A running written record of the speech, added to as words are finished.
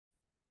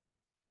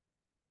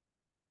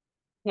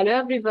Hello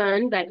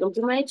everyone, welcome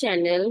to my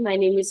channel. My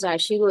name is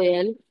Rashi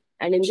Goyal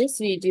and in this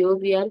video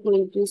we are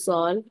going to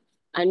solve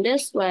under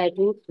square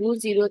root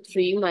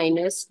 203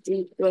 minus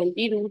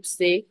 20 root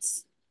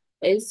 6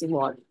 is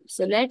what?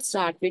 So let's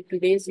start with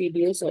today's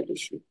video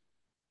solution.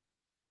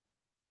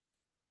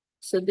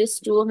 So this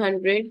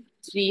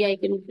 203 I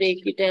can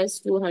break it as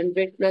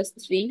 200 plus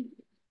 3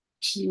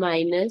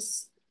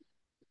 minus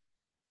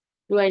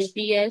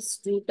 20 as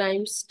 2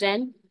 times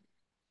 10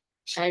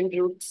 and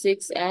root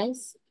 6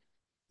 as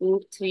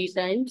root 3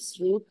 times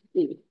root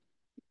 2.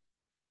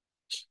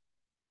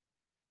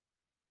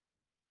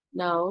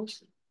 Now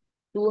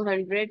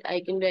 200, I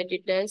can write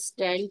it as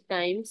 10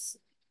 times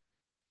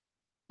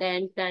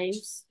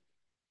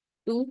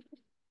 2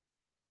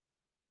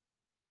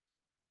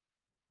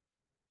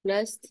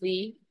 plus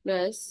 3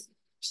 plus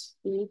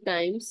 2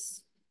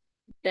 times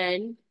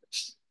 10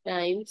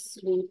 times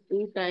root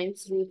 2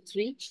 times root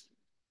 3.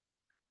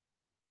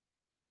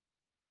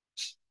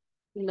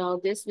 Now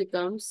this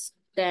becomes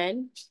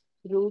 10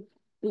 root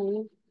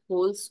 2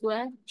 whole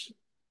square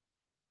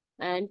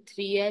and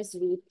 3 as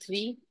root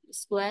 3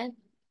 square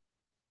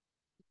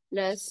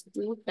plus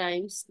 2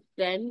 times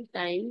 10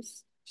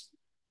 times,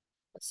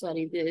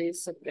 sorry, there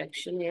is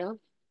subtraction here.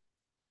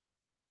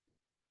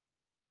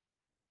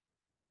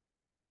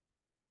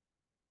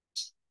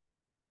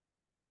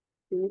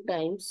 2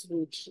 times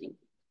root 3.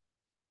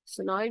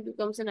 So now it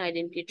becomes an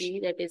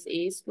identity, that is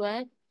a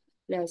square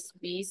plus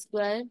b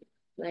square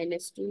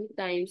minus 2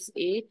 times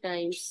a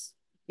times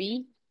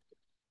b,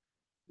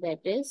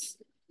 that is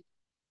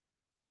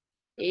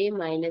a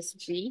minus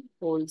b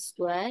whole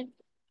square,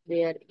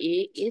 where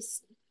a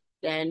is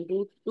 10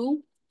 root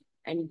 2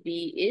 and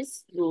b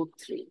is root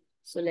 3.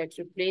 So let's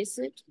replace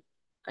it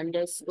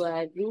under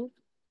square root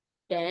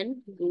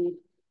 10 root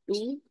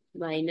 2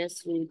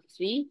 minus root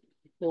 3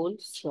 whole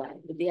square.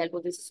 With the help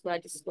of this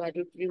square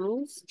root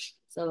removes.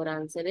 So our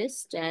answer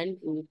is 10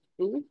 root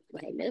 2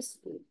 minus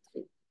root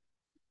 3.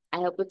 I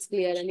hope it's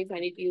clear and you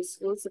find it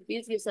useful. So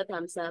please give us a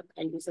thumbs up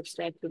and do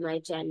subscribe to my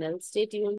channel. Stay tuned.